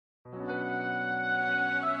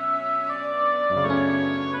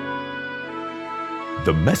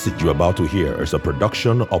The message you're about to hear is a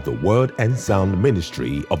production of the Word and Sound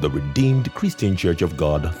Ministry of the Redeemed Christian Church of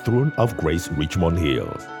God, Throne of Grace, Richmond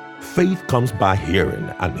Hills. Faith comes by hearing,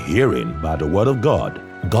 and hearing by the Word of God.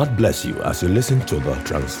 God bless you as you listen to the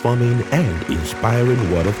transforming and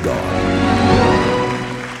inspiring Word of God.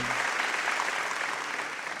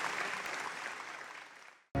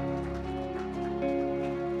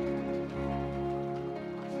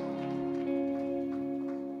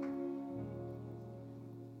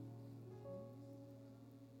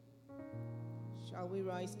 Shall we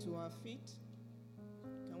rise to our feet?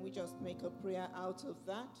 Can we just make a prayer out of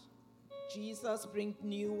that? Jesus, bring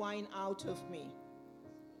new wine out of me.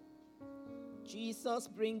 Jesus,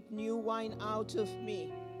 bring new wine out of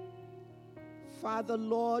me. Father,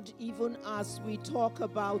 Lord, even as we talk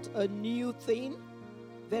about a new thing,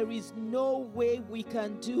 there is no way we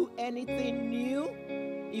can do anything new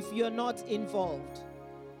if you're not involved.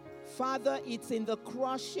 Father, it's in the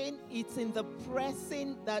crushing, it's in the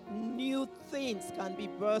pressing that new things can be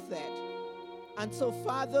birthed. And so,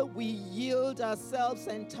 Father, we yield ourselves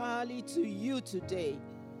entirely to you today.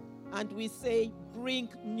 And we say, bring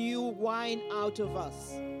new wine out of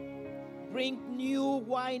us. Bring new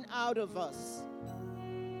wine out of us.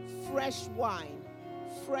 Fresh wine,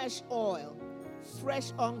 fresh oil,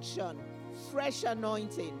 fresh unction, fresh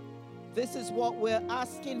anointing. This is what we're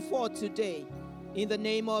asking for today. In the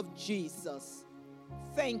name of Jesus.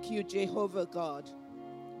 Thank you, Jehovah God.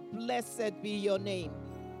 Blessed be your name.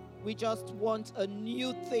 We just want a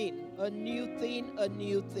new thing, a new thing, a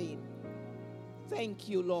new thing. Thank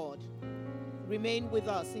you, Lord. Remain with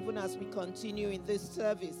us even as we continue in this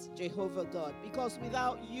service, Jehovah God, because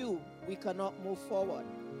without you, we cannot move forward.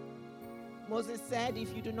 Moses said,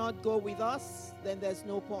 if you do not go with us, then there's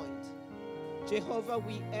no point. Jehovah,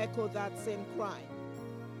 we echo that same cry.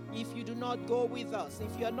 If you do not go with us,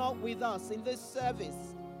 if you're not with us in this service,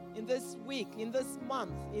 in this week, in this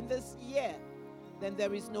month, in this year, then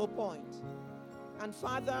there is no point. And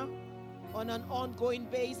Father, on an ongoing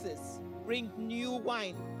basis, bring new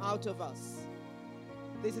wine out of us.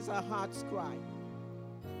 This is our heart's cry.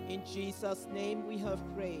 In Jesus' name we have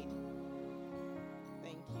prayed.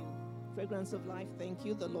 Thank you. Fragrance of life, thank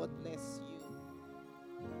you. The Lord bless you.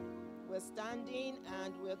 We're standing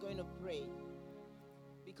and we're going to pray.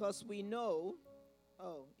 Because we know,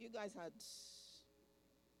 you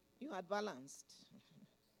had balanced.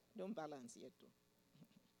 Don't balance yet.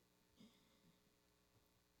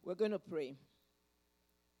 We're going to pray.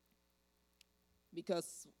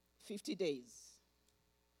 Because 50 days,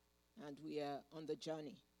 and we are on the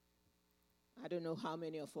journey. I don't know how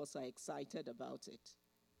many of us are excited about it.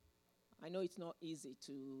 I know it's not easy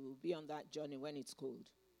to be on that journey when it's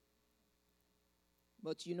cold.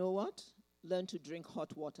 But you know what? Learn to drink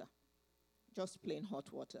hot water. Just plain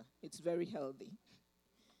hot water. It's very healthy.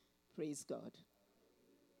 Praise God.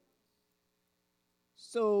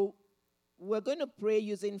 So we're going to pray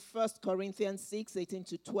using 1 Corinthians 6, 18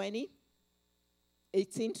 to 20.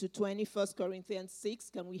 18 to 20, 1 Corinthians 6.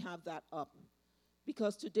 Can we have that up?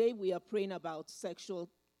 Because today we are praying about sexual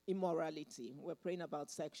immorality. We're praying about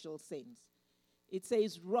sexual sins. It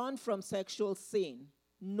says, run from sexual sin.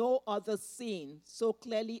 No other sin so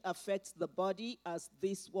clearly affects the body as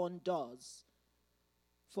this one does.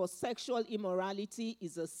 For sexual immorality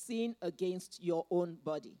is a sin against your own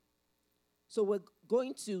body. So we're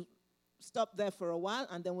going to stop there for a while,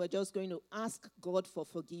 and then we're just going to ask God for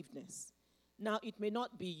forgiveness. Now, it may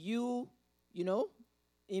not be you,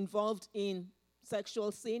 involved in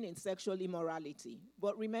sexual sin, in sexual immorality.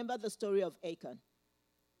 But remember the story of Achan.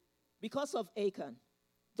 Because of Achan,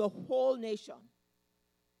 the whole nation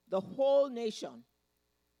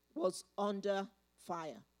was under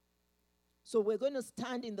fire. So we're going to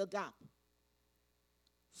stand in the gap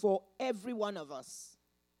for every one of us.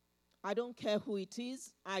 I don't care who it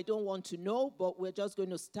is. I don't want to know, but we're just going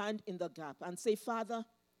to stand in the gap and say, Father,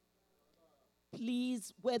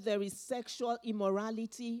 please, where there is sexual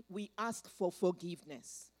immorality, we ask for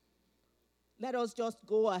forgiveness. Let us just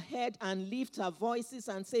go ahead and lift our voices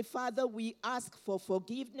and say, Father, we ask for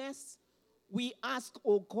forgiveness. We ask,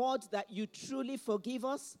 oh God, that you truly forgive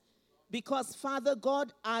us. Because, Father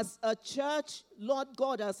God, as a church, Lord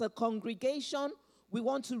God, as a congregation, we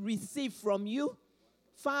want to receive from you.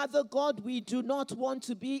 Father God, we do not want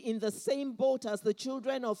to be in the same boat as the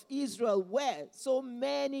children of Israel were so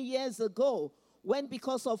many years ago, when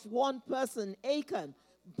because of one person, Achan,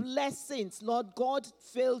 blessings, Lord God,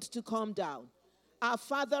 failed to come down. Our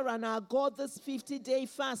Father and our God, this 50-day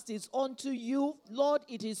fast is unto you. Lord,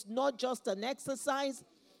 it is not just an exercise.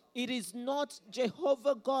 It is not,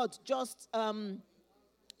 Jehovah God, just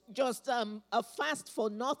just a fast for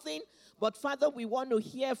nothing. But Father, we want to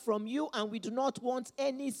hear from you, and we do not want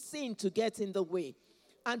any sin to get in the way.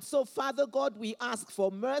 And so, Father God, we ask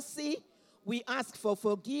for mercy. We ask for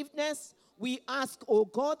forgiveness. We ask, oh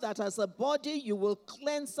God, that as a body you will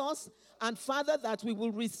cleanse us. And Father, that we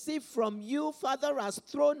will receive from you, Father, as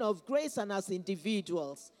throne of grace and as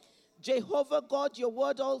individuals. Jehovah God, your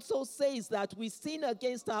word also says that we sin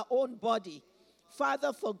against our own body.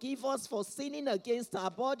 Father, forgive us for sinning against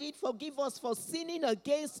our body. Forgive us for sinning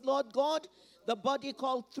against, Lord God, the body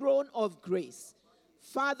called throne of grace.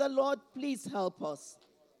 Father, Lord, please help us.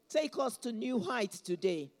 Take us to new heights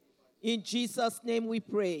today. In Jesus' name we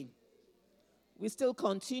pray. We still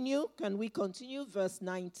continue. Can we continue? Verse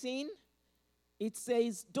 19. It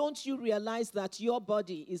says, don't you realize that your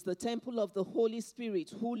body is the temple of the Holy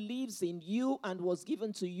Spirit who lives in you and was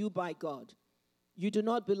given to you by God? You do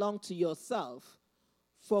not belong to yourself,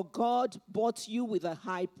 for God bought you with a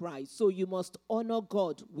high price, so you must honor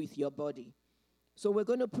God with your body. So we're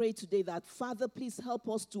going to pray today that, Father, please help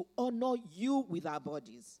us to honor you with our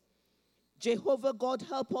bodies. Jehovah God,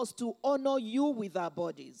 help us to honor you with our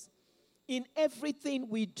bodies. In everything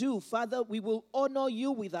we do, Father, we will honor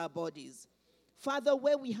you with our bodies. Father,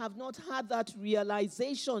 where we have not had that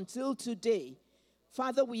realization till today,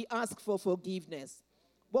 Father, we ask for forgiveness.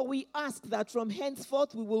 But we ask that from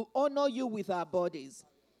henceforth we will honor you with our bodies.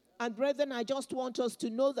 And brethren, I just want us to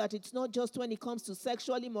know that it's not just when it comes to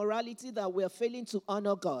sexual immorality that we're failing to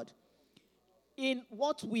honor God. In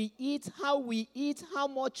what we eat, how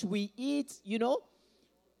much we eat,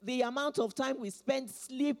 the amount of time we spend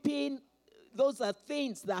sleeping, those are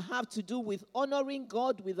things that have to do with honoring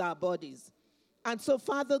God with our bodies. And so,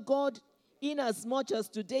 Father God, in as much as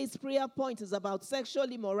today's prayer point is about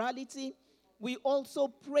sexual immorality, we also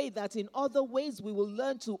pray that in other ways we will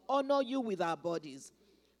learn to honor you with our bodies.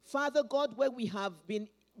 Father God, where we have been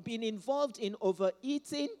involved in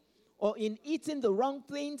overeating or in eating the wrong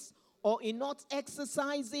things or in not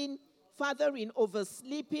exercising, Father, in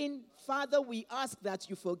oversleeping, Father, we ask that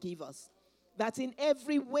you forgive us. That in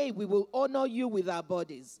every way we will honor you with our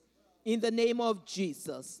bodies. In the name of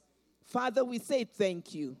Jesus. Father, we say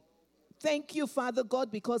thank you. Thank you, Father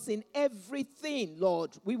God, because in everything,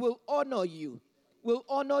 Lord, we will honor you. We'll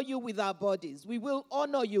honor you with our bodies. We will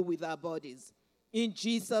honor you with our bodies. In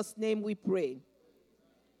Jesus' name we pray.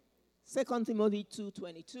 2 Timothy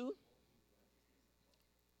 2:22.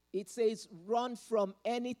 It says, run from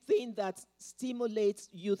anything that stimulates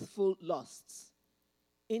youthful lusts.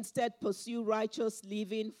 Instead, pursue righteous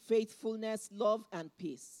living, faithfulness, love, and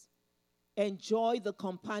peace. Enjoy the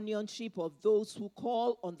companionship of those who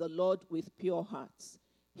call on the Lord with pure hearts.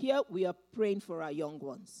 Here we are praying for our young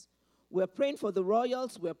ones. We're praying for the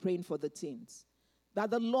royals. We're praying for the teens.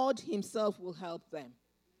 That the Lord himself will help them.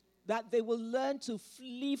 That they will learn to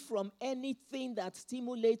flee from anything that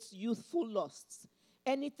stimulates youthful lusts.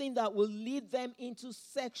 Anything that will lead them into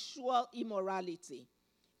sexual immorality.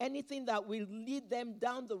 Anything that will lead them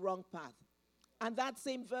down the wrong path. And that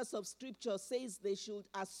same verse of scripture says they should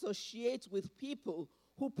associate with people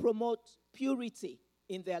who promote purity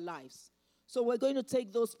in their lives. So we're going to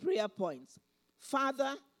take those prayer points.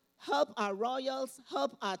 Father, help our royals,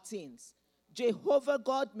 help our teens. Jehovah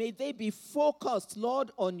God, may they be focused, Lord,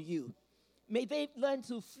 on you. May they learn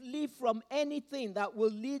to flee from anything that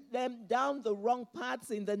will lead them down the wrong paths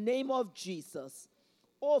in the name of Jesus.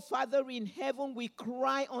 Oh, Father in heaven, we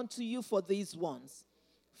cry unto you for these ones.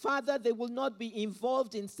 Father, they will not be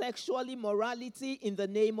involved in sexual immorality in the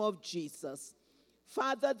name of Jesus.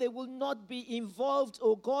 Father, they will not be involved,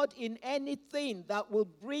 oh God, in anything that will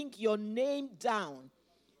bring your name down.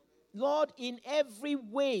 Lord, in every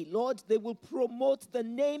way, Lord, they will promote the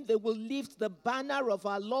name, they will lift the banner of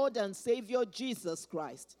our Lord and Savior Jesus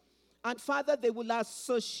Christ. And Father, they will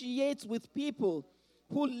associate with people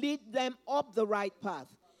who lead them up the right path.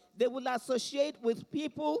 They will associate with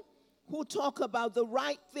people who talk about the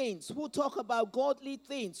right things, who talk about godly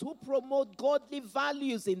things, who promote godly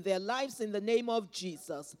values in their lives in the name of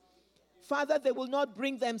Jesus. Father, they will not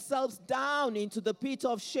bring themselves down into the pit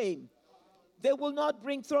of shame. They will not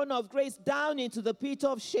bring throne of grace down into the pit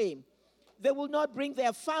of shame. They will not bring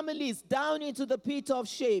their families down into the pit of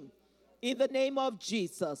shame in the name of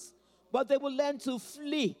Jesus. But they will learn to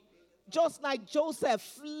flee, just like Joseph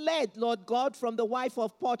fled, Lord God, from the wife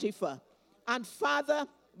of Potiphar. And Father,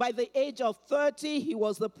 by the age of 30, he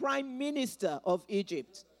was the prime minister of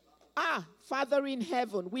Egypt. Father in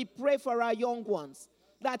heaven, we pray for our young ones,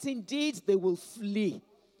 that indeed they will flee.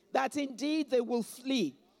 That indeed they will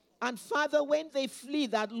flee. And Father, when they flee,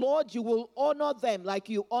 that Lord, you will honor them like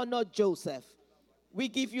you honored Joseph. We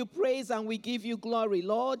give you praise and we give you glory,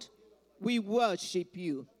 Lord. We worship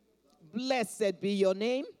you. Blessed be your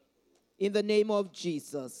name, in the name of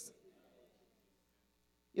Jesus.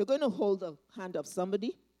 You're going to hold the hand of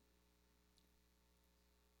somebody.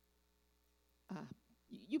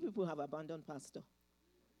 You people have abandoned Pastor.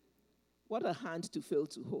 What a hand to fail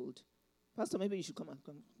to hold. Pastor, maybe you should come and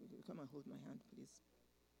hold my hand, please.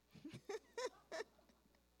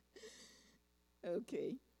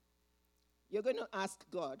 Okay. You're going to ask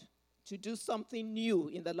God to do something new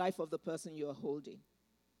in the life of the person you are holding.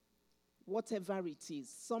 Whatever it is,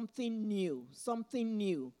 something new, something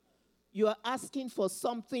new. You are asking for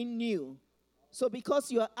something new. So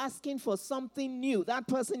because you are asking for something new, that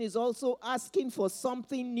person is also asking for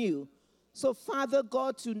something new. So Father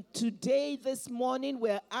God, today, this morning,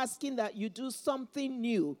 we're asking that you do something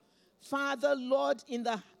new. Father, Lord, in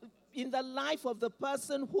the life of the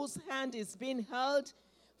person whose hand is being held,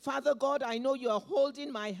 Father God, I know you are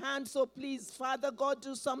holding my hand, so please, Father God,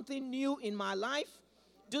 do something new in my life.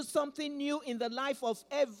 Do something new in the life of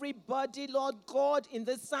everybody, Lord God, in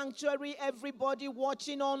this sanctuary, everybody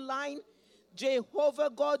watching online. Jehovah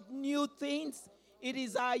God, new things. It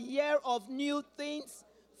is our year of new things.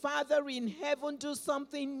 Father in heaven, do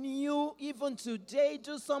something new even today.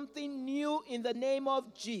 Do something new in the name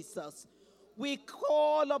of Jesus. We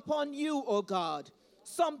call upon you, oh God,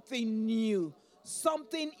 something new,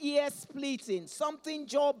 something ear-splitting, something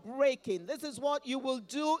jaw-breaking. This is what you will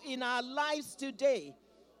do in our lives today.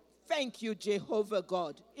 Thank you, Jehovah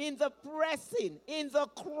God. In the pressing, in the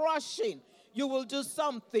crushing, you will do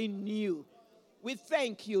something new. We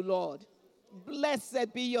thank you, Lord.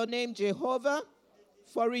 Blessed be your name, Jehovah,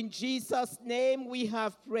 for in Jesus' name we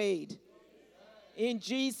have prayed. In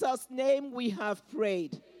Jesus' name we have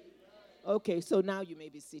prayed. Okay, so now you may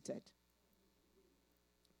be seated.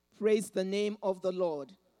 Praise the name of the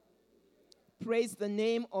Lord. Praise the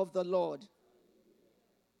name of the Lord.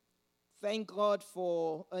 Thank God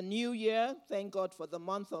for a new year. Thank God for the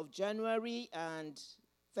month of January. And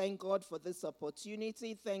thank God for this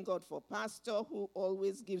opportunity. Thank God for Pastor who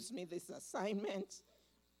always gives me this assignment.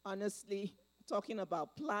 Honestly, talking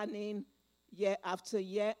about planning year after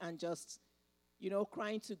year and just,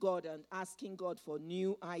 crying to God and asking God for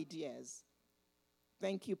new ideas.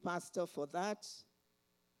 Thank you, Pastor, for that.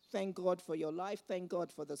 Thank God for your life. Thank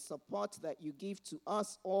God for the support that you give to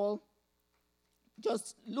us all.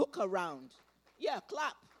 Just look around. Yeah,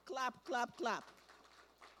 clap, clap, clap, clap.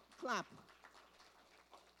 Clap.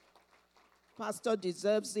 Pastor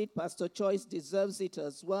deserves it. Pastor Choice deserves it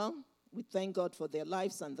as well. We thank God for their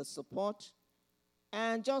lives and the support.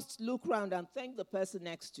 And just look around and thank the person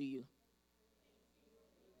next to you.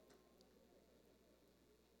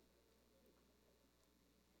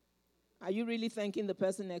 Are you really thanking the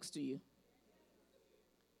person next to you?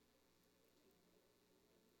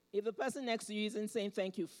 If the person next to you isn't saying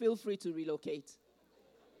thank you, feel free to relocate.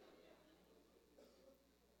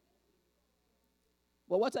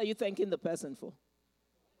 But what are you thanking the person for?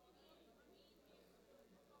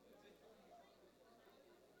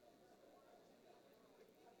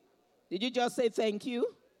 Did you just say thank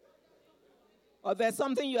you? Or there's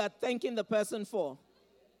something you are thanking the person for?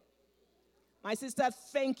 My sister,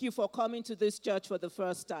 thank you for coming to this church for the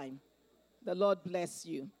first time. The Lord bless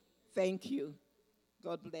you. Thank you.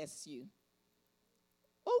 God bless you.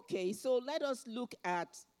 Okay, so let us look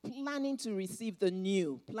at planning to receive the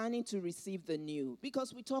new. Planning to receive the new.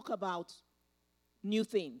 Because we talk about new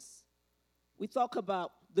things. We talk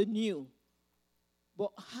about the new.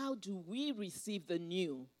 But how do we receive the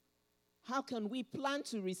new? How can we plan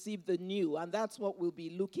to receive the new? And that's what we'll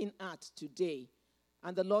be looking at today.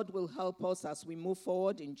 And the Lord will help us as we move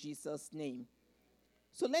forward in Jesus' name.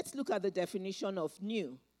 So let's look at the definition of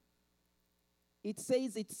new. It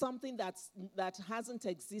says it's something that hasn't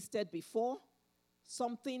existed before,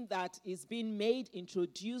 something that is being made,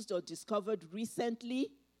 introduced, or discovered recently,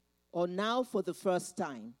 or now for the first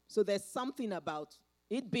time. So there's something about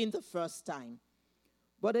it being the first time.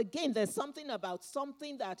 But again, there's something about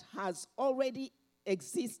something that has already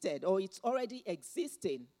existed, or it's already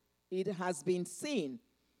existing. It has been seen,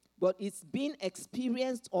 but it's been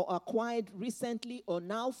experienced or acquired recently or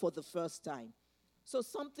now for the first time. So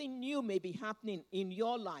something new may be happening in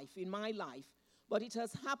your life, in my life, but it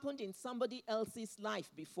has happened in somebody else's life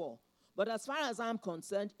before. But as far as I'm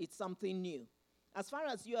concerned, it's something new. As far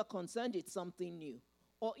as you are concerned, it's something new.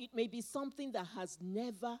 Or it may be something that has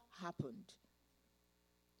never happened.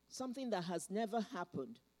 Something that has never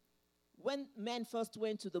happened. When men first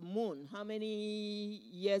went to the moon, how many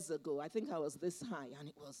years ago? I think I was this high, and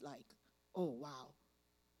it was like, oh, wow.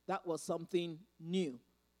 That was something new.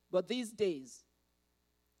 But these days,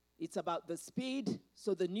 It's about the speed.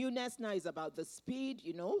 So the newness now is about the speed,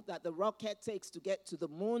 that the rocket takes to get to the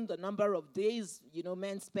moon, the number of days,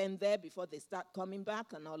 men spend there before they start coming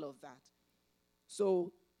back and all of that.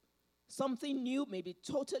 So something new may be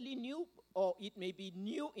totally new, or it may be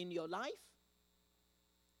new in your life.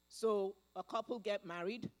 So a couple get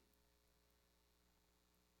married.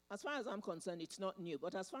 As far as I'm concerned, it's not new.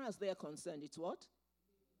 But as far as they're concerned, it's what?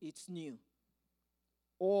 It's new.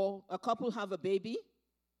 Or a couple have a baby.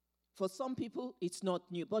 For some people, it's not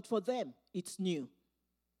new. But for them, it's new.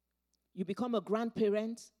 You become a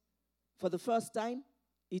grandparent for the first time,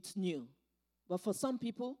 it's new. But for some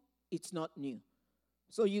people, it's not new.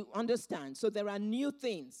 So you understand. So there are new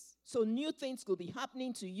things. So new things could be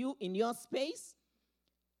happening to you in your space,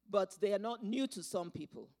 but they are not new to some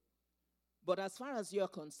people. But as far as you're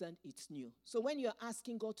concerned, it's new. So when you're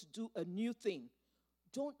asking God to do a new thing,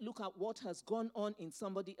 don't look at what has gone on in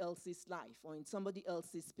somebody else's life or in somebody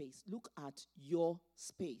else's space. Look at your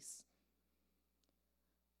space.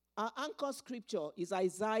 Our anchor scripture is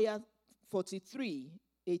Isaiah 43,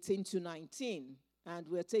 18 to 19. And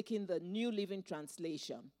we're taking the New Living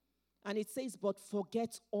Translation. And it says, but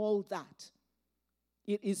forget all that.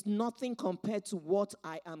 It is nothing compared to what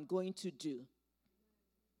I am going to do.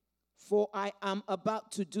 For I am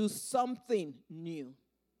about to do something new.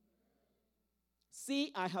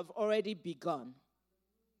 See, I have already begun.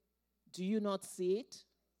 Do you not see it?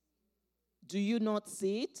 Do you not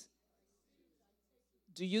see it?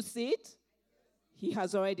 Do you see it? He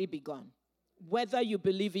has already begun. Whether you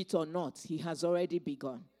believe it or not, he has already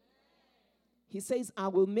begun. He says, I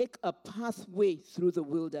will make a pathway through the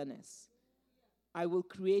wilderness. I will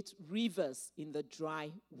create rivers in the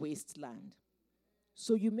dry wasteland.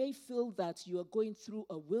 So you may feel that you are going through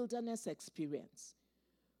a wilderness experience.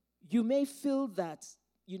 You may feel that,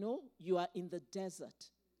 you are in the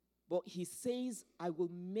desert. But he says, I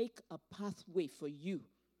will make a pathway for you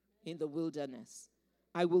in the wilderness.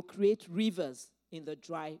 I will create rivers in the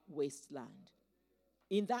dry wasteland.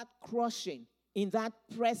 In that crushing, in that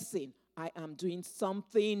pressing, I am doing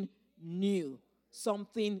something new,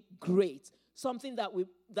 something great, something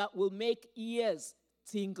that will make ears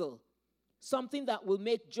tingle, something that will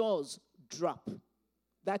make jaws drop.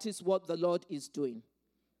 That is what the Lord is doing.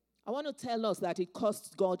 I want to tell us that it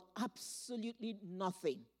costs God absolutely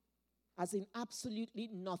nothing, as in absolutely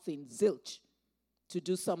nothing, zilch, to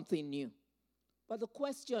do something new. But the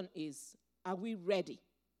question is, are we ready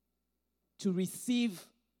to receive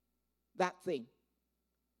that thing?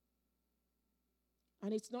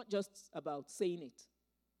 And it's not just about saying it,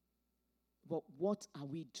 but what are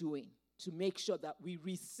we doing to make sure that we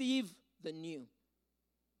receive the new?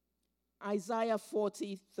 Isaiah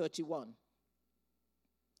 40:31.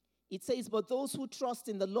 It says, but those who trust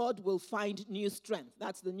in the Lord will find new strength.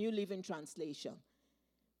 That's the New Living Translation.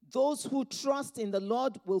 Those who trust in the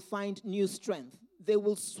Lord will find new strength. They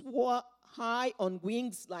will soar high on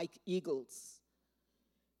wings like eagles.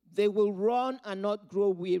 They will run and not grow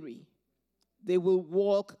weary. They will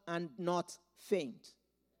walk and not faint.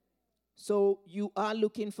 So you are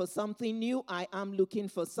looking for something new. I am looking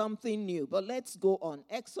for something new. But let's go on.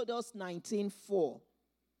 Exodus 19:4.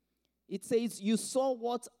 It says, you saw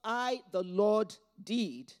what I, the Lord,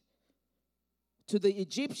 did to the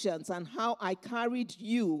Egyptians and how I carried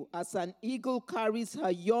you as an eagle carries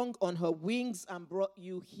her young on her wings and brought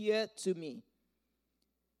you here to me.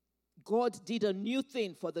 God did a new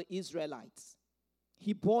thing for the Israelites.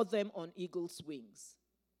 He bore them on eagle's wings.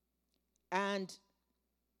 And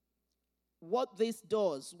what this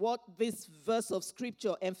does, what this verse of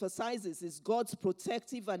scripture emphasizes is God's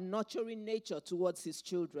protective and nurturing nature towards his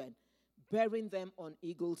children, bearing them on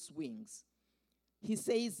eagle's wings. He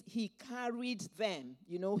says he carried them,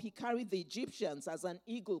 he carried the Egyptians as an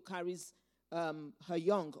eagle carries her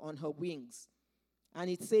young on her wings. And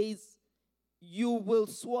it says, you will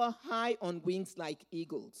soar high on wings like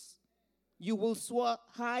eagles. You will soar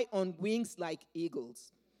high on wings like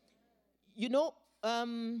eagles.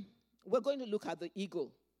 We're going to look at the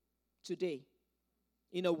eagle today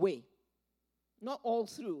in a way. Not all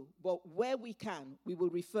through, but where we can, we will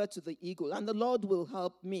refer to the eagle. And the Lord will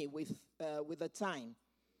help me with the time.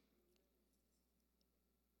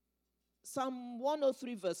 Psalm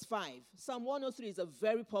 103 verse 5. Psalm 103 is a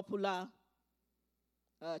very popular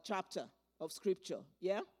chapter of scripture.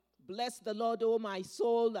 Yeah? Bless the Lord, O my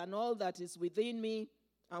soul, and all that is within me.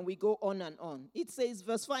 And we go on and on. It says,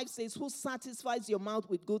 verse 5 says, who satisfies your mouth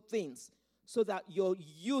with good things, so that your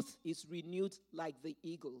youth is renewed like the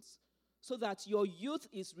eagles. So that your youth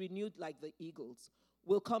is renewed like the eagles.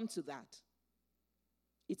 We'll come to that.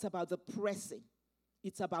 It's about the pressing.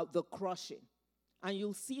 It's about the crushing. And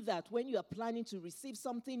you'll see that when you are planning to receive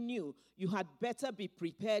something new, you had better be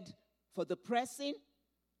prepared for the pressing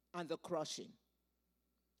and the crushing.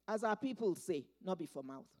 As our people say, not before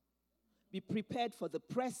mouth. Be prepared for the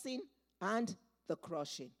pressing and the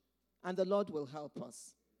crushing. And the Lord will help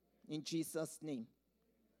us. In Jesus' name.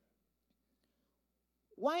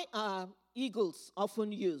 Why are eagles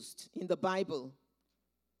often used in the Bible?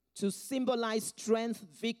 To symbolize strength,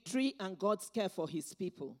 victory, and God's care for his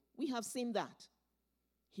people. We have seen that.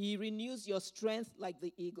 He renews your strength like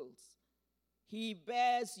the eagles. He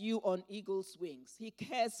bears you on eagle's wings. He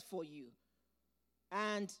cares for you.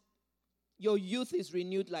 And your youth is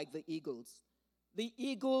renewed like the eagles. The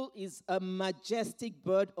eagle is a majestic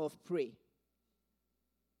bird of prey.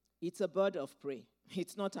 It's a bird of prey.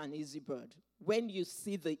 It's not an easy bird. When you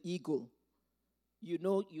see the eagle, you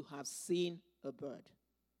know you have seen a bird.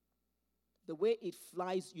 The way it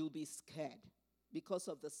flies, you'll be scared because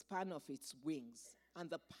of the span of its wings and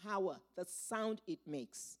the power, the sound it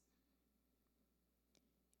makes.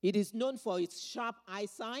 It is known for its sharp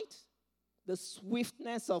eyesight, the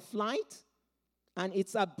swiftness of flight, and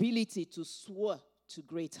its ability to soar to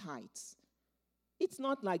great heights. It's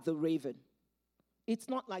not like the raven. It's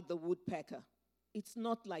not like the woodpecker. It's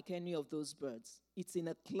not like any of those birds. It's in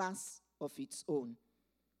a class of its own.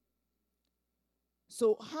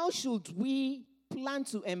 So how should we plan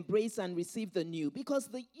to embrace and receive the new? Because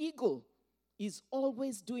the eagle is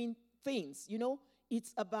always doing things.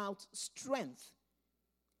 It's about strength.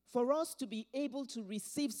 For us to be able to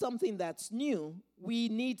receive something that's new, we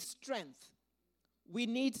need strength. We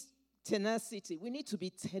need tenacity. We need to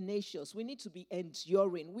be tenacious. We need to be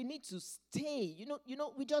enduring. We need to stay.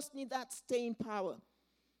 We just need that staying power.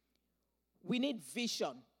 We need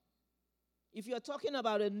vision. If you're talking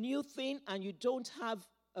about a new thing and you don't have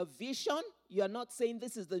a vision, you're not saying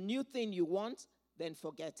this is the new thing you want, then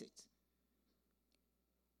forget it.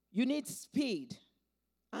 You need speed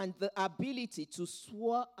and the ability to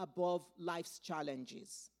soar above life's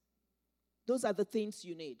challenges. Those are the things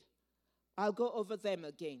you need. I'll go over them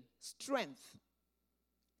again. Strength,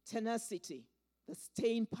 tenacity, the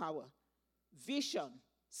staying power, vision,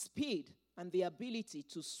 speed, and the ability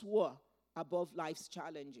to soar above life's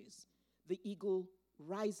challenges. The eagle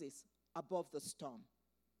rises above the storm.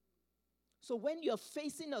 So when you're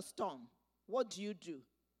facing a storm, what do?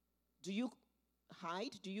 Do you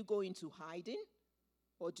hide? Do you go into hiding?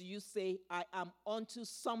 Or do you say, I am onto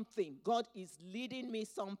something? God is leading me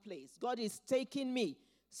someplace. God is taking me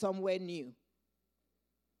somewhere new.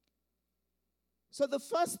 So the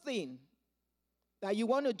first thing that you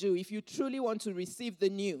want to do if you truly want to receive the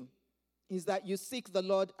new is that you seek the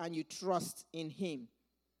Lord and you trust in him.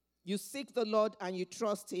 You seek the Lord and you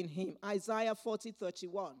trust in him. Isaiah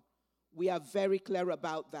 40:31. We are very clear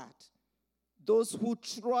about that. Those who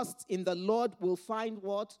trust in the Lord will find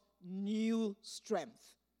what? New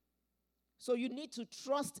strength. So you need to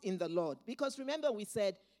trust in the Lord. Because remember we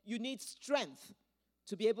said you need strength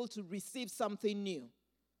to be able to receive something new.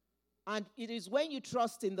 And it is when you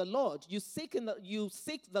trust in the Lord, you seek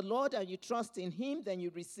the Lord and you trust in him, then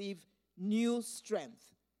you receive new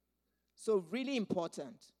strength. So really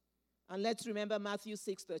important. And let's remember Matthew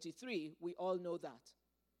 6:33. We all know that.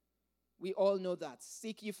 We all know that.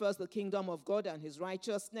 Seek ye first the kingdom of God and his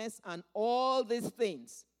righteousness, and all these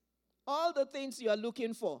things, all the things you are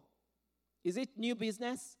looking for. Is it new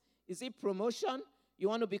business? Is it promotion? You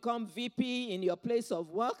want to become VP in your place of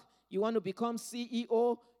work? You want to become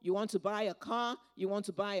CEO? You want to buy a car? You want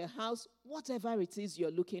to buy a house? Whatever it is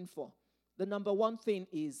you're looking for. The number one thing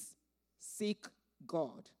is seek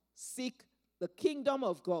God. Seek the kingdom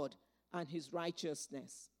of God and his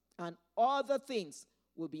righteousness. And other things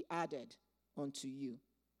will be added unto you.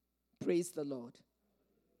 Praise the Lord.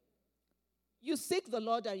 You seek the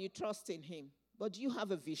Lord and you trust in him. But do you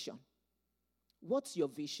have a vision? What's your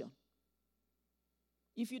vision?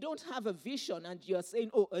 If you don't have a vision and you're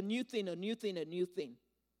saying, oh, a new thing, a new thing, a new thing,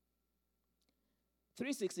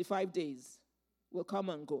 365 days will come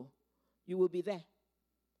and go. You will be there.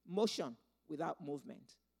 Motion without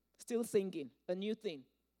movement. Still singing, a new thing,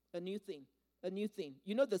 a new thing, a new thing.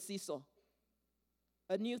 You know the seesaw.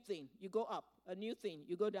 A new thing, you go up. A new thing,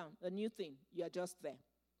 you go down. A new thing, you are just there.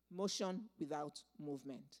 Motion without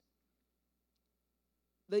movement.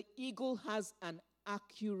 The eagle has an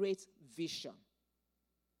accurate vision.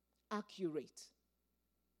 Accurate.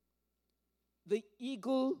 The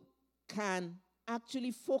eagle can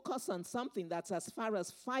actually focus on something that's as far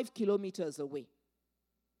as 5 kilometers away.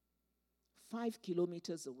 5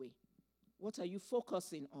 kilometers away. What are you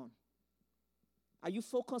focusing on? Are you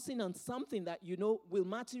focusing on something that you know will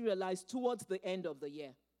materialize towards the end of the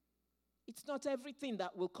year? It's not everything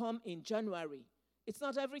that will come in January. It's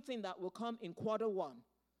not everything that will come in quarter one.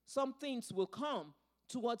 Some things will come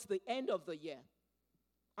towards the end of the year.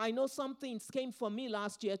 I know some things came for me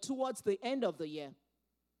last year towards the end of the year.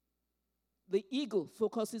 The eagle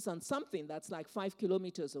focuses on something that's like 5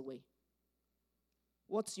 kilometers away.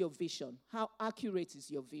 What's your vision? How accurate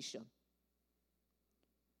is your vision?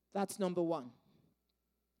 That's number one.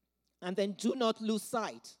 And then do not lose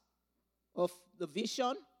sight of the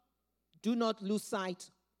vision. Do not lose sight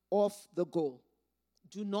of the goal.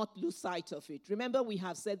 Do not lose sight of it. Remember, we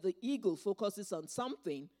have said the eagle focuses on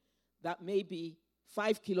something that may be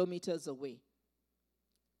 5 kilometers away.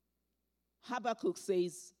 Habakkuk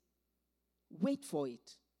says, wait for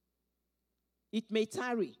it. It may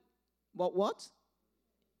tarry, but what?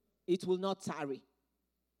 It will not tarry.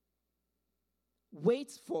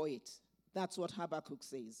 Wait for it. That's what Habakkuk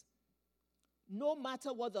says. No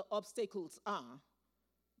matter what the obstacles are,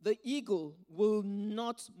 the eagle will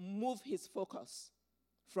not move his focus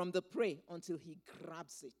from the prey until he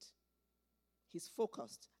grabs it. He's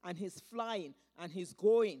focused, and he's flying, and he's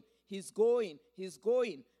going,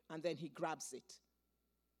 and then he grabs it.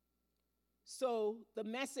 So the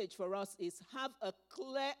message for us is have a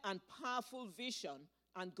clear and powerful vision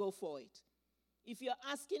and go for it. If you're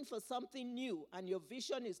asking for something new and your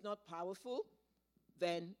vision is not powerful,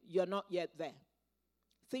 then you're not yet there.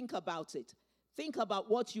 Think about it. Think about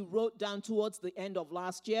what you wrote down towards the end of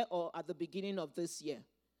last year or at the beginning of this year.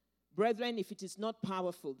 Brethren, if it is not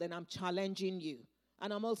powerful, then I'm challenging you.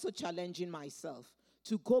 And I'm also challenging myself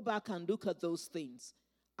to go back and look at those things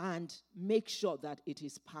and make sure that it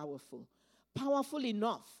is powerful. Powerful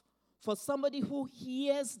enough for somebody who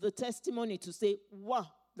hears the testimony to say, wow,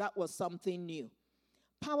 that was something new.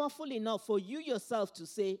 Powerful enough for you yourself to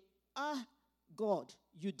say, God,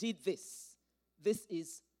 you did this. This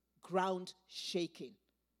is ground shaking.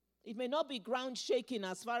 It may not be ground shaking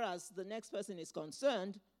as far as the next person is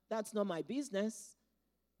concerned. That's not my business.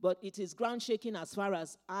 But it is ground shaking as far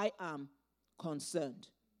as I am concerned.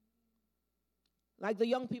 Like the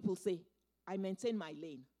young people say, I maintain my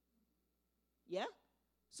lane. Yeah?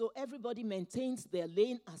 So everybody maintains their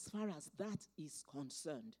lane as far as that is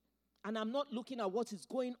concerned. And I'm not looking at what is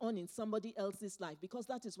going on in somebody else's life, because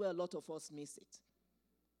that is where a lot of us miss it.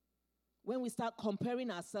 When we start comparing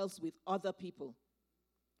ourselves with other people.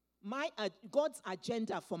 God's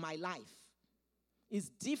agenda for my life is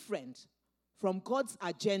different from God's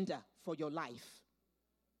agenda for your life.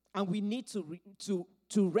 And we need to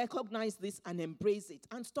recognize this and embrace it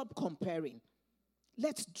and stop comparing.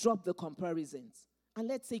 Let's drop the comparisons and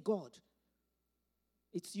let's say, God,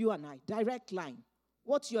 it's you and I, direct line.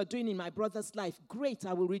 What you're doing in my brother's life, great,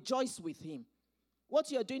 I will rejoice with him. What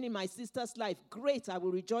you're doing in my sister's life, great, I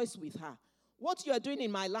will rejoice with her. What you're doing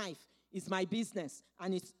in my life is my business,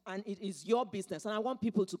 and it is your business, and I want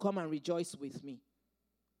people to come and rejoice with me.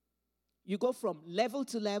 You go from level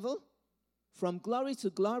to level, from glory to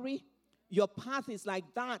glory. Your path is like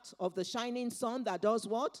that of the shining sun that does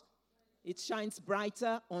what? It shines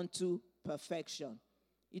brighter unto perfection.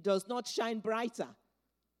 It does not shine brighter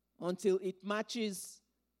until it matches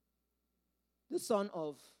the son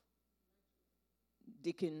of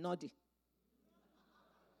Deacon Noddy.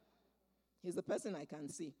 He's the person I can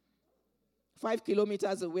see. 5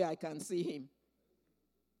 kilometers away, I can see him.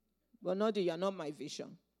 But Noddy, you're not my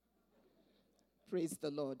vision. Praise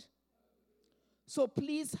the Lord. So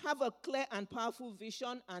please have a clear and powerful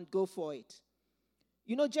vision and go for it.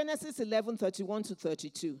 You know, Genesis 11:31 to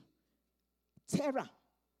 32. Terah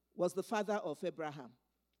was the father of Abraham.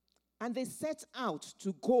 And they set out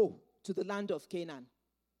to go to the land of Canaan.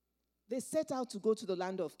 They set out to go to the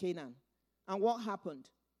land of Canaan. And what happened?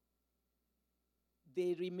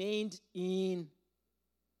 They remained in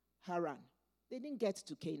Haran. They didn't get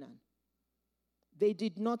to Canaan. They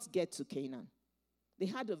did not get to Canaan. They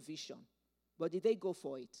had a vision. But did they go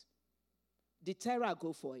for it? Did Terah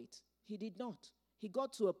go for it? He did not. He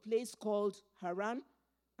got to a place called Haran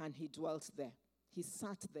and he dwelt there. He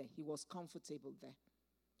sat there. He was comfortable there.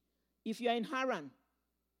 If you're in Haran,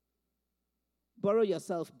 borrow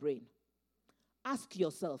yourself brain. Ask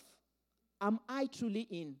yourself, am I truly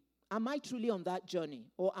on that journey?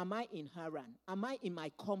 Or am I in Haran? Am I in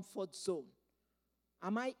my comfort zone?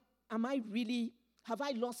 Have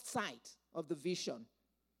I lost sight of the vision?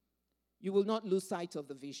 You will not lose sight of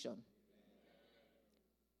the vision.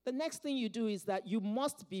 The next thing you do is that you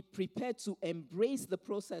must be prepared to embrace the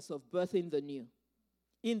process of birthing the new.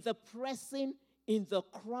 In the pressing, in the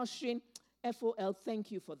crushing, FOL,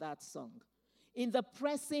 thank you for that song. In the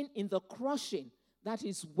pressing, in the crushing, that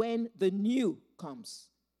is when the new comes.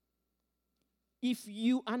 If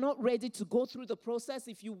you are not ready to go through the process,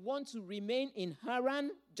 if you want to remain in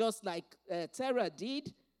Haran, just like Terah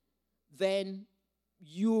did, then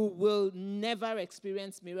you will never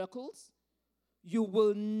experience miracles. You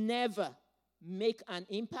will never make an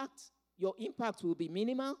impact. Your impact will be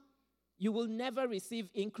minimal. You will never receive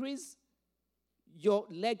increase. Your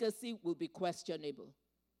legacy will be questionable.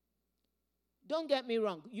 Don't get me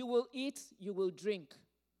wrong. You will eat, you will drink,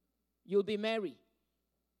 you'll be merry.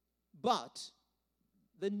 But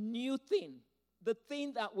the new thing, the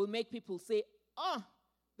thing that will make people say,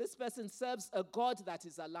 this person serves a God that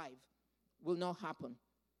is alive, will not happen.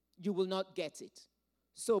 You will not get it.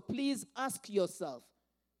 So please ask yourself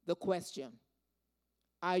the question,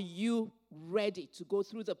 are you ready to go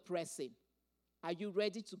through the pressing? Are you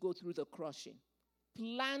ready to go through the crushing?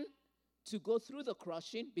 Plan to go through the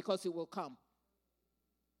crushing because it will come.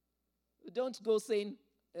 Don't go saying,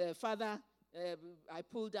 Father, I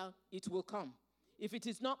pull down, it will come. If it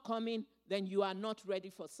is not coming, then you are not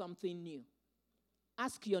ready for something new.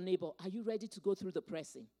 Ask your neighbor, are you ready to go through the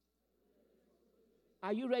pressing?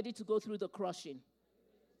 Are you ready to go through the crushing?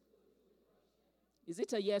 Is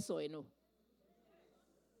it a yes or a no?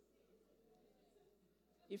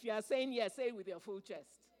 If you are saying yes, say it with your full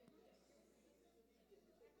chest.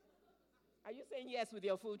 Are you saying yes with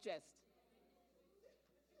your full chest?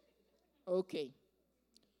 Okay.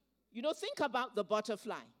 Think about the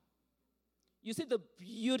butterfly. You see the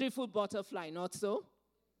beautiful butterfly, not so?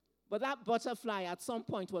 But that butterfly at some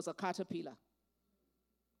point was a caterpillar.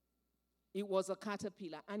 It was a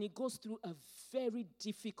caterpillar, and it goes through a very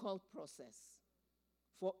difficult process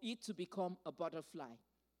for it to become a butterfly.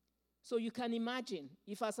 So you can imagine,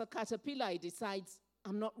 if as a caterpillar it decides,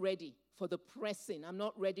 I'm not ready for the pressing, I'm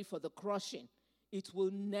not ready for the crushing, it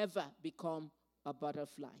will never become a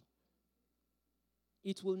butterfly.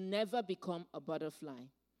 It will never become a butterfly.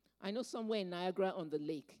 I know somewhere in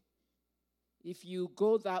Niagara-on-the-Lake, if you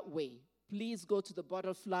go that way, please go to the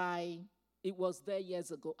butterfly. It was there years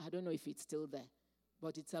ago. I don't know if it's still there,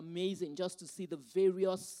 but it's amazing just to see the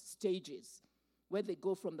various stages where they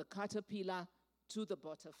go from the caterpillar to the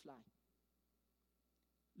butterfly.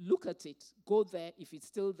 Look at it. Go there if it's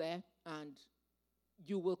still there, and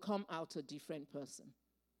you will come out a different person.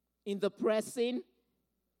 In the pressing,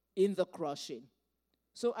 in the crushing.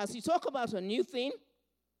 So as you talk about a new thing,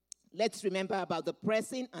 let's remember about the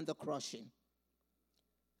pressing and the crushing.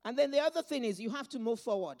 And then the other thing is you have to move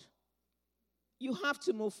forward. You have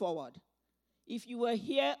to move forward. If you were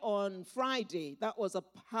here on Friday, that was a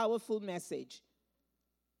powerful message.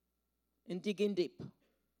 In digging deep,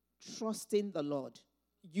 trusting the Lord.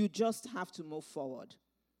 You just have to move forward.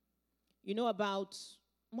 About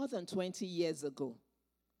more than 20 years ago,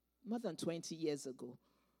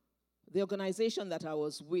 the organization that I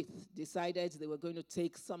was with decided they were going to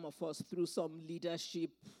take some of us through some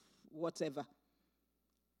leadership, whatever.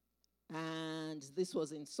 And this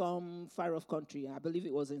was in some far-off country. I believe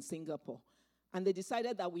it was in Singapore. And they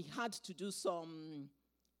decided that we had to do some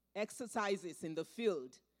exercises in the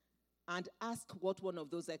field and ask what one of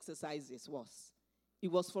those exercises was.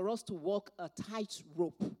 It was for us to walk a tight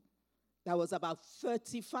rope that was about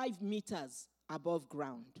 35 meters above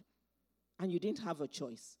ground. And you didn't have a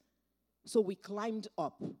choice. So we climbed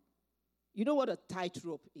up. You know what a tight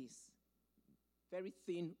rope is? Very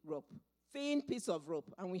thin rope. Thin piece of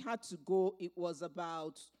rope. And we had to go, it was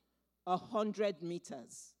about 100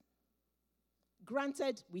 meters.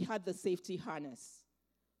 Granted, we had the safety harness.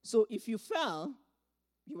 So if you fell,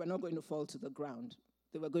 you were not going to fall to the ground.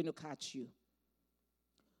 They were going to catch you.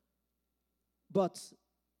 But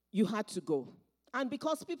you had to go. And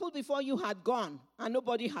because people before you had gone and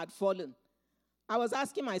nobody had fallen, I was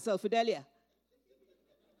asking myself, Fidelia,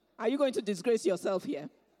 are you going to disgrace yourself here?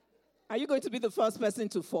 Are you going to be the first person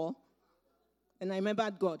to fall? And I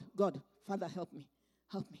remembered God, Father, help me.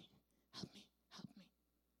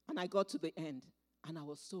 And I got to the end, and I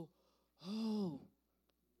was so,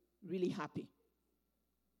 really happy.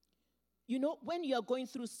 When you are going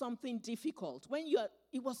through something difficult,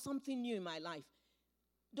 it was something new in my life.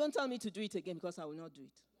 Don't tell me to do it again because I will not do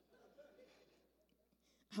it.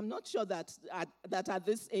 I'm not sure that at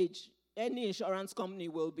this age, any insurance company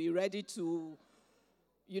will be ready to,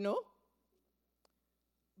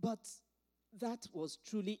 But that was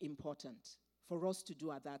truly important for us to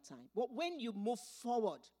do at that time. But when you move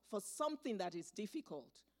forward for something that is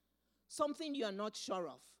difficult, something you are not sure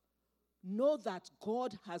of, know that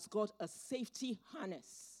God has got a safety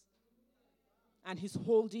harness and He's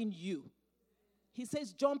holding you. He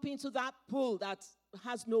says, jump into that pool that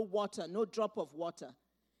has no water, no drop of water.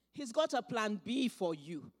 He's got a plan B for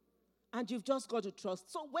you, and you've just got to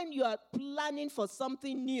trust. So when you are planning for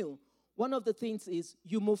something new, one of the things is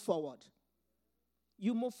you move forward.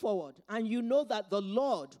 You move forward, and you know that the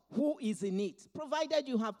Lord who is in it, provided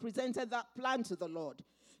you have presented that plan to the Lord,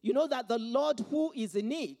 you know that the Lord who is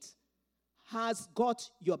in it has got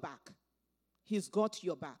your back. He's got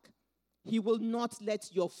your back. He will not let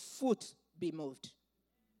your foot be moved.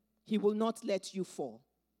 He will not let you fall.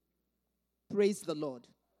 Praise the Lord.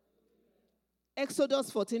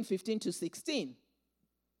 Exodus 14:15-16.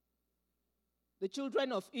 The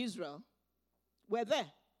children of Israel were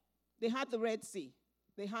there. They had the Red Sea.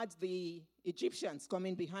 They had the Egyptians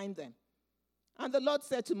coming behind them. And the Lord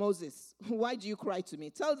said to Moses, why do you cry to me?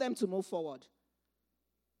 Tell them to move forward.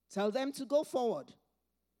 Tell them to go forward.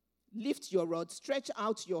 Lift your rod, stretch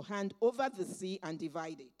out your hand over the sea and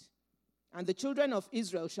divide it. And the children of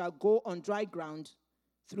Israel shall go on dry ground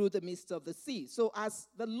through the midst of the sea. So as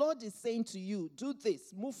the Lord is saying to you, do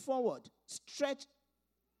this, move forward, stretch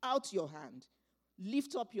out your hand,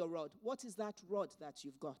 lift up your rod. What is that rod that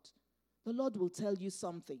you've got? The Lord will tell you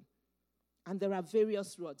something. And there are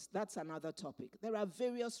various rods. That's another topic. There are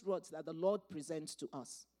various rods that the Lord presents to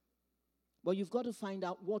us. But you've got to find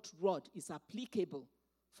out what rod is applicable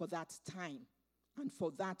for that time and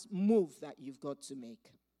for that move that you've got to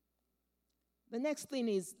make. The next thing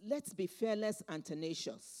is, let's be fearless and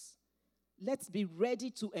tenacious. Let's be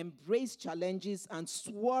ready to embrace challenges and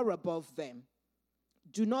soar above them.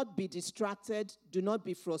 Do not be distracted. Do not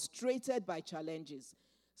be frustrated by challenges.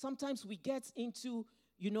 Sometimes we get into,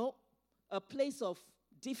 a place of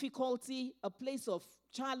difficulty, a place of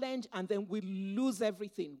challenge, and then we lose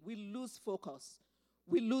everything. We lose focus.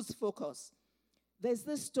 There's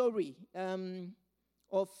this story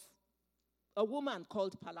of a woman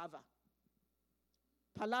called Palava.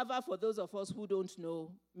 Palava, for those of us who don't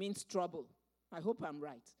know, means trouble. I hope I'm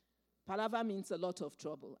right. Palava means a lot of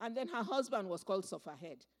trouble. And then her husband was called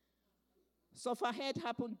Sufferhead. Sufferhead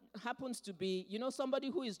happens to be, somebody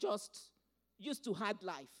who is just used to hard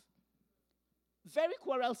life. Very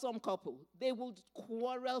quarrelsome couple. They would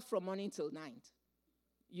quarrel from morning till night.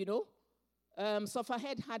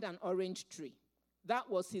 Sufferhead had an orange tree. That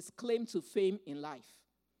was his claim to fame in life.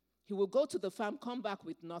 He will go to the farm, come back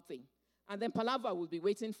with nothing. And then Palava will be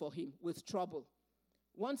waiting for him with trouble.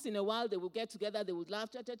 Once in a while, they will get together, they would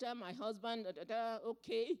laugh, cha-cha-cha, my husband,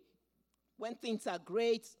 okay. When things are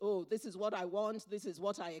great, oh, this is what I want, this is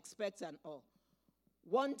what I expect, and all.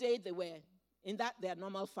 One day, they were in their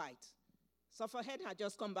normal fight. Sufferhead had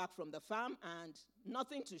just come back from the farm, and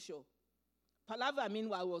nothing to show. Palava,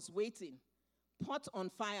 meanwhile, was waiting. Pot on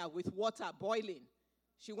fire with water boiling.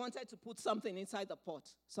 She wanted to put something inside the pot.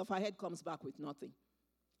 Sufferhead comes back with nothing.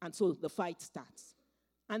 And so the fight starts.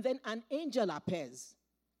 And then an angel appears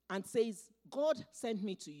and says, God sent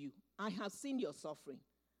me to you. I have seen your suffering,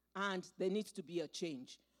 and there needs to be a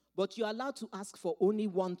change. But you're allowed to ask for only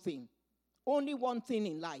one thing. Only one thing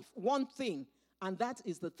in life. One thing. And that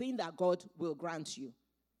is the thing that God will grant you.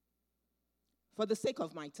 For the sake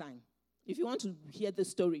of my time, if you want to hear the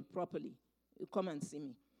story properly, come and see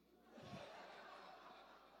me.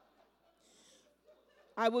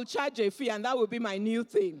 I will charge a fee, and that will be my new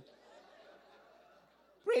thing.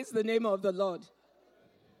 Praise the name of the Lord.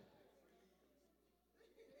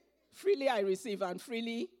 Freely I receive, and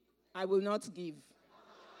freely I will not give.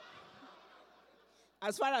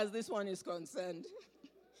 As far as this one is concerned,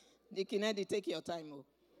 Kennedy, take your time. Oh.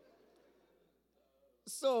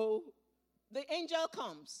 So the angel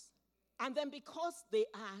comes, and then because they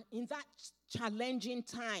are in that challenging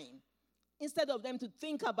time, instead of them to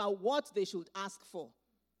think about what they should ask for,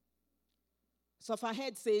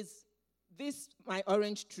 Sufferhead says, this my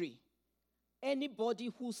orange tree. Anybody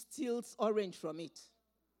who steals orange from it,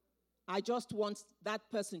 I just want that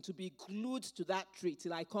person to be glued to that tree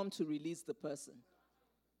till I come to release the person.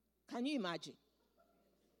 Can you imagine?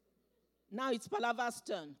 Now it's Palava's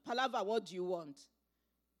turn. Palava, what do you want?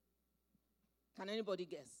 Can anybody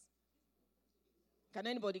guess? Can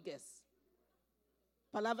anybody guess?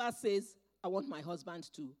 Palava says, I want my husband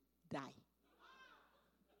to die.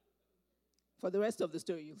 For the rest of the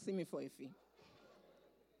story, you'll see me for a fee.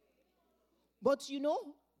 But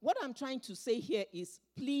what I'm trying to say here is,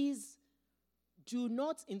 please do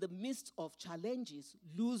not, in the midst of challenges,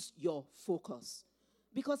 lose your focus.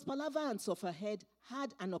 Because Palava and Sufferhead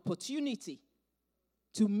had an opportunity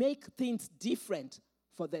to make things different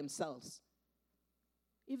for themselves.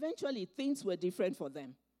 Eventually, things were different for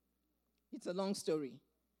them. It's a long story.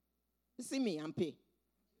 You see me,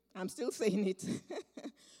 I'm still saying it.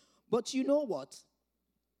 But you know what?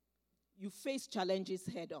 You face challenges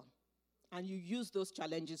head on, and you use those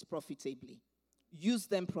challenges profitably. Use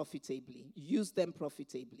them profitably. Use them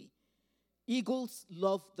profitably. Eagles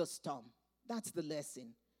love the storm. That's the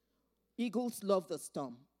lesson. Eagles love the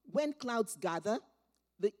storm. When clouds gather,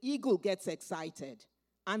 the eagle gets excited,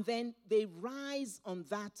 and then they rise on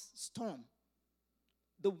that storm.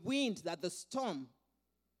 The wind that the storm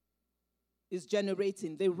is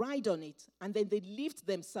generating, they ride on it, and then they lift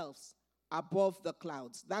themselves above the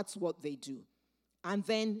clouds. That's what they do. And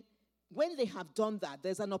then when they have done that,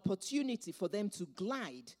 there's an opportunity for them to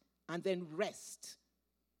glide and then rest.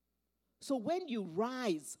 So when you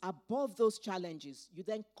rise above those challenges, you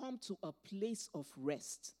then come to a place of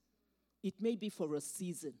rest. It may be for a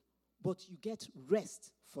season, but you get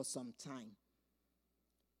rest for some time.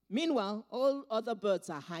 Meanwhile, all other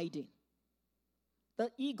birds are hiding.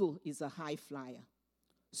 The eagle is a high flyer.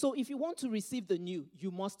 So if you want to receive the new,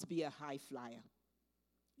 you must be a high flyer.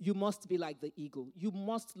 You must be like the eagle. You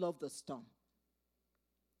must love the storm.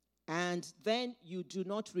 And then you do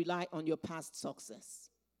not rely on your past success.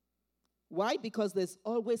 Why? Because there's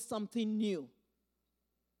always something new.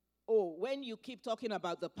 Oh, when you keep talking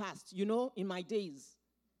about the past, in my days,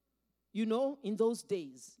 in those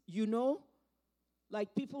days,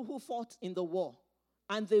 like people who fought in the war,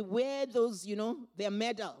 and they wear those, their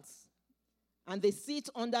medals, and they sit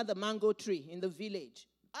under the mango tree in the village.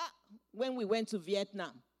 When we went to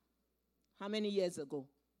Vietnam, how many years ago?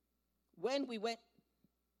 When we went,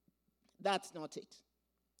 that's not it.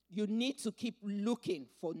 You need to keep looking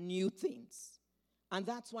for new things. And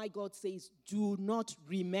that's why God says, do not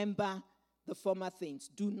remember the former things.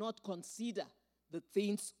 Do not consider the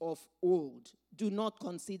things of old. Do not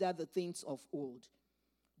consider the things of old.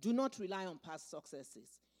 Do not rely on past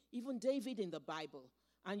successes. Even David in the Bible,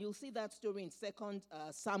 and you'll see that story in 2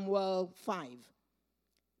 Samuel 5.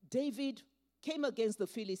 David came against the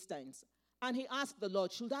Philistines, and he asked the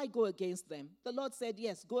Lord, should I go against them? The Lord said,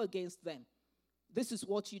 yes, go against them. This is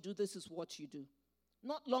what you do, this is what you do.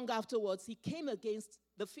 Not long afterwards, he came against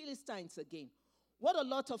the Philistines again. What a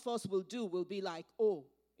lot of us will do will be like, oh,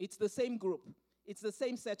 it's the same group. It's the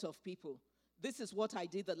same set of people. This is what I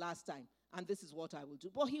did the last time, and this is what I will do.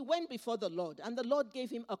 But he went before the Lord, and the Lord gave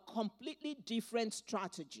him a completely different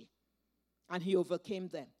strategy, and he overcame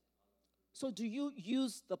them. So do you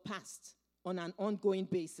use the past on an ongoing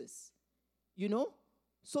basis?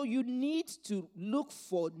 So you need to look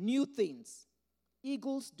for new things.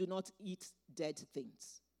 Eagles do not eat dead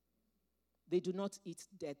things. They do not eat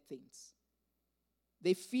dead things.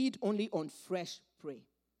 They feed only on fresh prey.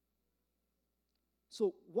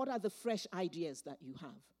 So what are the fresh ideas that you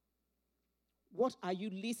have? What are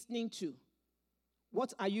you listening to?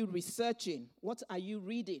 What are you researching? What are you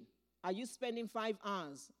reading? Are you spending 5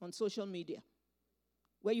 hours on social media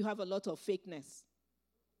where you have a lot of fakeness?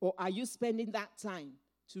 Or are you spending that time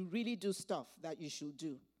to really do stuff that you should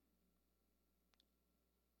do?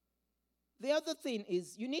 The other thing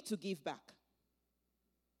is you need to give back.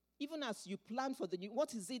 Even as you plan for the new,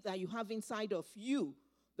 what is it that you have inside of you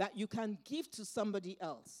that you can give to somebody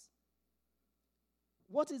else?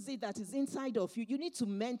 What is it that is inside of you? You need to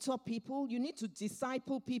mentor people. You need to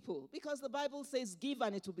disciple people. Because the Bible says, give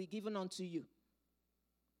and it will be given unto you.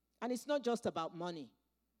 And it's not just about money.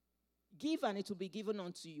 Give and it will be given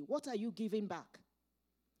unto you. What are you giving back?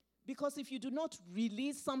 Because if you do not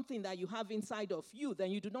release something that you have inside of you,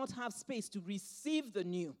 then you do not have space to receive the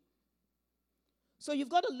new. So you've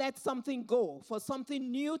got to let something go for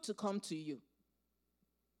something new to come to you.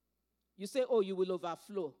 You say, oh, you will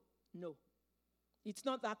overflow. No. It's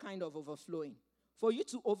not that kind of overflowing. For you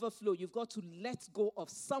to overflow, you've got to let go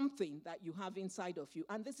of something that you have inside of you.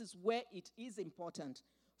 And this is where it is important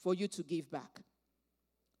for you to give back.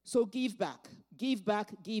 So give back, give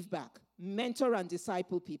back, give back. Mentor and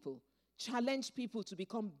disciple people. Challenge people to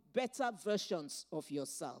become better versions of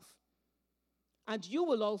yourself. And you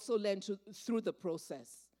will also learn through the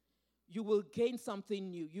process. You will gain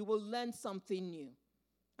something new. You will learn something new.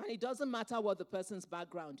 And it doesn't matter what the person's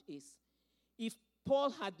background is. If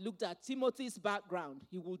Paul had looked at Timothy's background,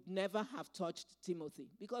 he would never have touched Timothy,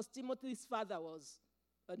 because Timothy's father was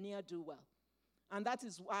a ne'er-do-well. And that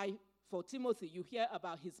is why for Timothy, you hear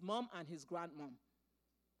about his mom and his grandmom.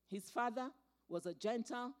 His father was a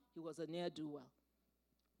Gentile. He was a ne'er-do-well.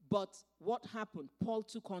 But what happened? Paul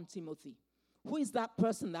took on Timothy. Who is that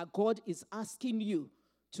person that God is asking you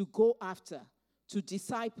to go after, to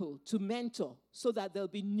disciple, to mentor, so that there'll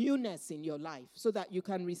be newness in your life, so that you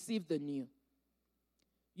can receive the new?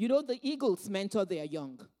 You know, the eagles mentor their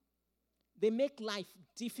young. They make life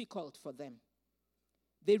difficult for them.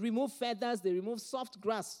 They remove feathers, they remove soft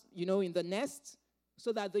grass, in the nest,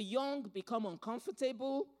 so that the young become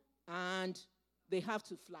uncomfortable and they have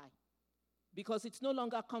to fly. Because it's no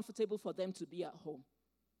longer comfortable for them to be at home.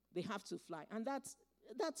 They have to fly. And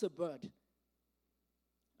that's a bird.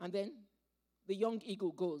 And then the young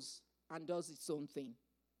eagle goes and does its own thing.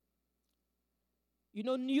 You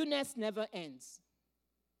know, newness never ends.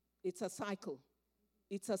 It's a cycle.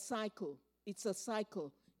 It's a cycle. It's a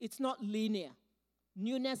cycle. It's not linear.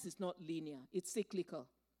 Newness is not linear. It's cyclical.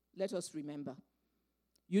 Let us remember.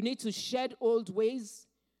 You need to shed old ways.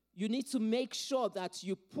 You need to make sure that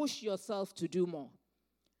you push yourself to do more.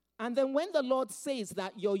 And then when the Lord says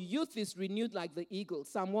that your youth is renewed like the eagle,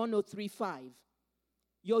 Psalm 103:5,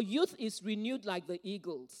 your youth is renewed like the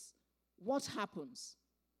eagles, what happens?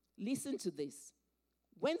 Listen to this.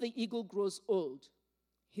 When the eagle grows old,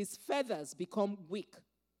 his feathers become weak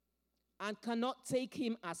and cannot take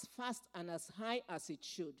him as fast and as high as it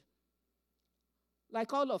should.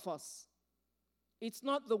 Like all of us, it's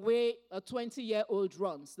not the way a 20-year-old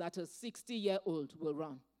runs that a 60-year-old will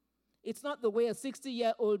run. It's not the way a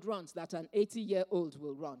 60-year-old runs that an 80-year-old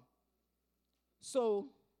will run. So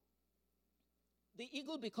the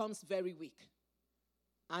eagle becomes very weak,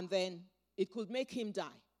 and then it could make him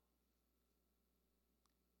die.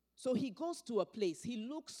 So he goes to a place, he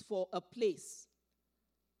looks for a place,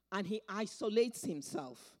 and he isolates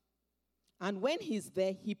himself. And when he's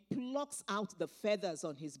there, he plucks out the feathers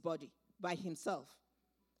on his body by himself.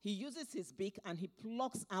 He uses his beak and he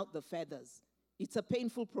plucks out the feathers. It's a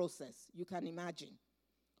painful process, you can imagine,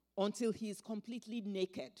 until he is completely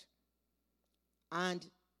naked and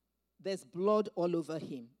there's blood all over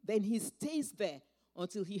him. Then he stays there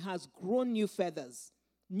until he has grown new feathers,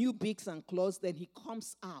 new beaks and claws. Then he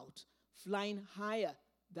comes out flying higher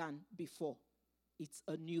than before. It's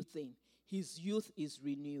a new thing. His youth is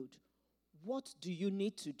renewed. What do you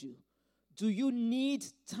need to do? Do you need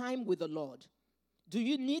time with the Lord? Do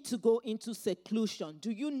you need to go into seclusion?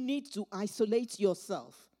 Do you need to isolate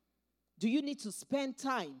yourself? Do you need to spend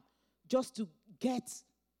time just to get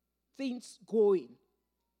things going?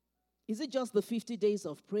 Is it just the 50 days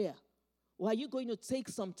of prayer? Or are you going to take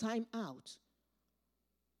some time out?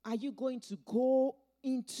 Are you going to go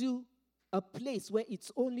into a place where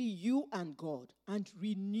it's only you and God and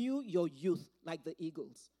renew your youth like the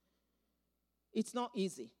eagles? It's not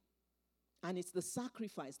easy. And it's the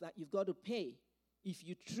sacrifice that you've got to pay if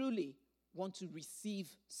you truly want to receive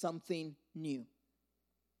something new.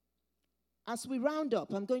 As we round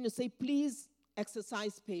up, I'm going to say, please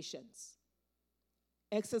exercise patience.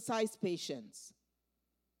 Exercise patience.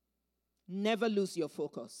 Never lose your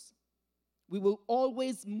focus. We will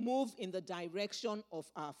always move in the direction of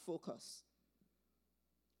our focus.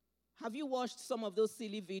 Have you watched some of those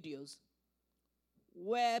silly videos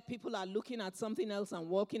where people are looking at something else and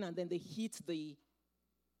walking and then they hit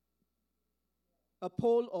a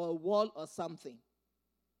pole or a wall or something?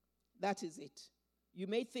 That is it. You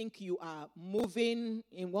may think you are moving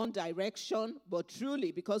in one direction, but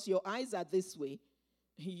truly, because your eyes are this way,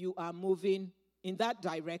 you are moving in that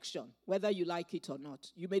direction, whether you like it or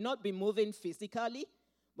not. You may not be moving physically,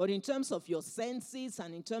 but in terms of your senses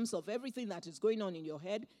and in terms of everything that is going on in your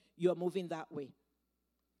head, you're moving that way.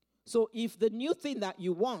 So if the new thing that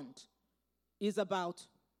you want is about,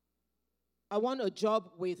 I want a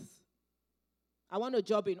job in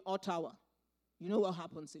Ottawa. You know what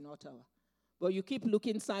happens in Ottawa. But you keep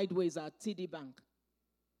looking sideways at TD Bank.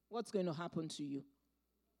 What's going to happen to you?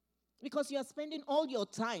 Because you are spending all your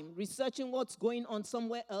time researching what's going on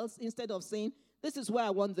somewhere else instead of saying, this is where I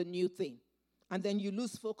want the new thing. And then you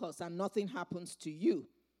lose focus and nothing happens to you.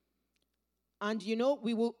 And you know,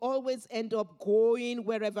 we will always end up going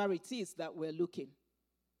wherever it is that we're looking.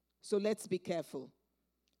 So let's be careful.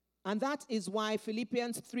 And that is why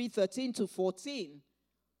Philippians 3:13-14,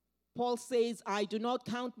 Paul says, I do not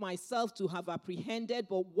count myself to have apprehended,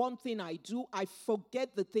 but one thing I do, I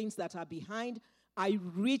forget the things that are behind. I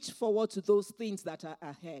reach forward to those things that are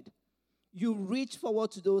ahead. You reach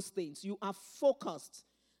forward to those things. You are focused.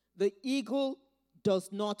 The eagle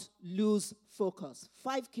does not lose focus.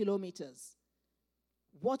 5 kilometers.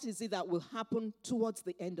 What is it that will happen towards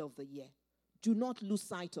the end of the year? Do not lose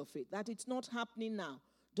sight of it. That it's not happening now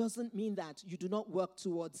doesn't mean that you do not work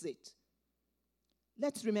towards it.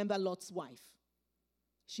 Let's remember Lot's wife.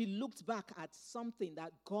 She looked back at something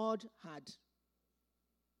that God had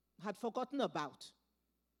forgotten about.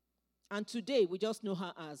 And today, we just know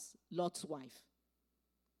her as Lot's wife.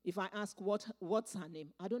 If I ask what's her name,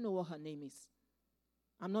 I don't know what her name is.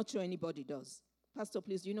 I'm not sure anybody does. Pastor,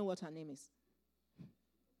 please, do you know what her name is?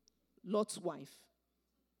 Lot's wife.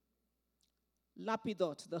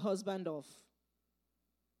 Lapidot, the husband of.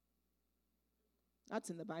 That's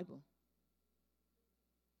in the Bible.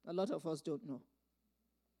 A lot of us don't know.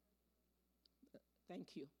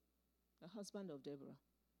 Thank you. The husband of Deborah.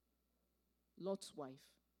 Lot's wife.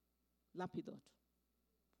 Lapidot.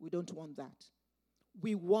 We don't want that.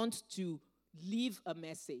 We want to leave a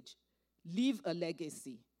message. Leave a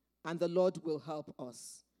legacy, and the Lord will help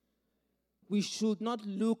us. We should not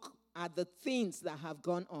look at the things that have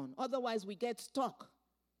gone on. Otherwise, we get stuck,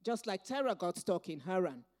 just like Terah got stuck in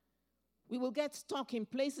Haran. We will get stuck in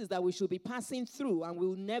places that we should be passing through, and we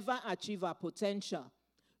will never achieve our potential.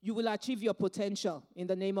 You will achieve your potential in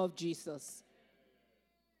the name of Jesus.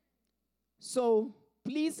 So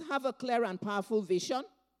please have a clear and powerful vision.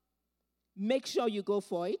 Make sure you go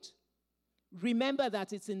for it. Remember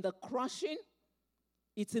that it's in the crushing,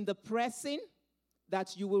 it's in the pressing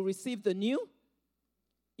that you will receive the new.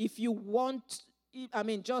 If you want,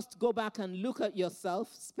 just go back and look at yourself,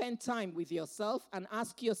 spend time with yourself, and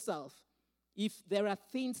ask yourself if there are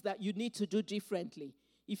things that you need to do differently.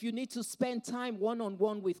 If you need to spend time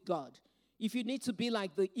one-on-one with God. If you need to be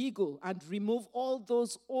like the eagle and remove all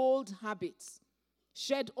those old habits,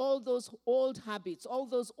 shed all those old habits, all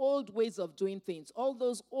those old ways of doing things, all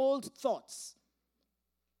those old thoughts,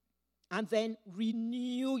 and then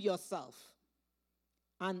renew yourself.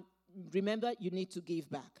 And remember, you need to give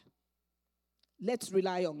back. Let's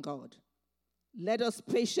rely on God. Let us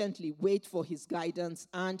patiently wait for his guidance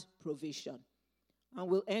and provision. And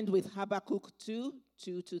we'll end with Habakkuk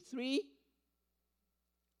 2:2-3.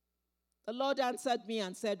 The Lord answered me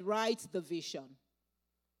and said, write the vision.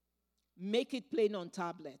 Make it plain on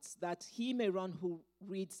tablets, that he may run who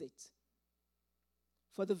reads it.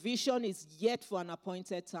 For the vision is yet for an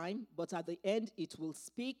appointed time, but at the end it will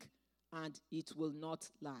speak and it will not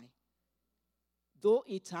lie. Though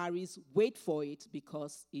it tarries, wait for it,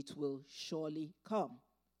 because it will surely come.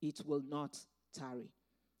 It will not tarry.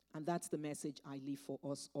 And that's the message I leave for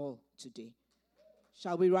us all today.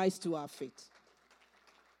 Shall we rise to our feet?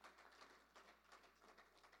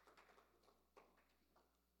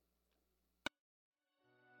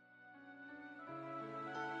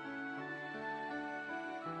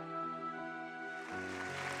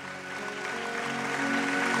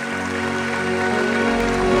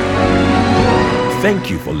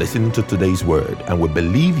 Thank you for listening to today's word, and we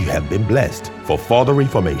believe you have been blessed. For further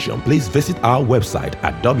information, please visit our website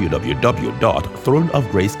at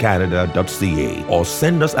www.throneofgracecanada.ca or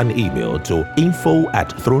send us an email to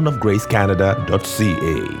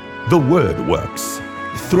info@throneofgracecanada.ca. The word works.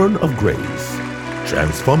 Throne of Grace,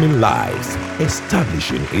 transforming lives,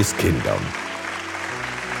 establishing his kingdom.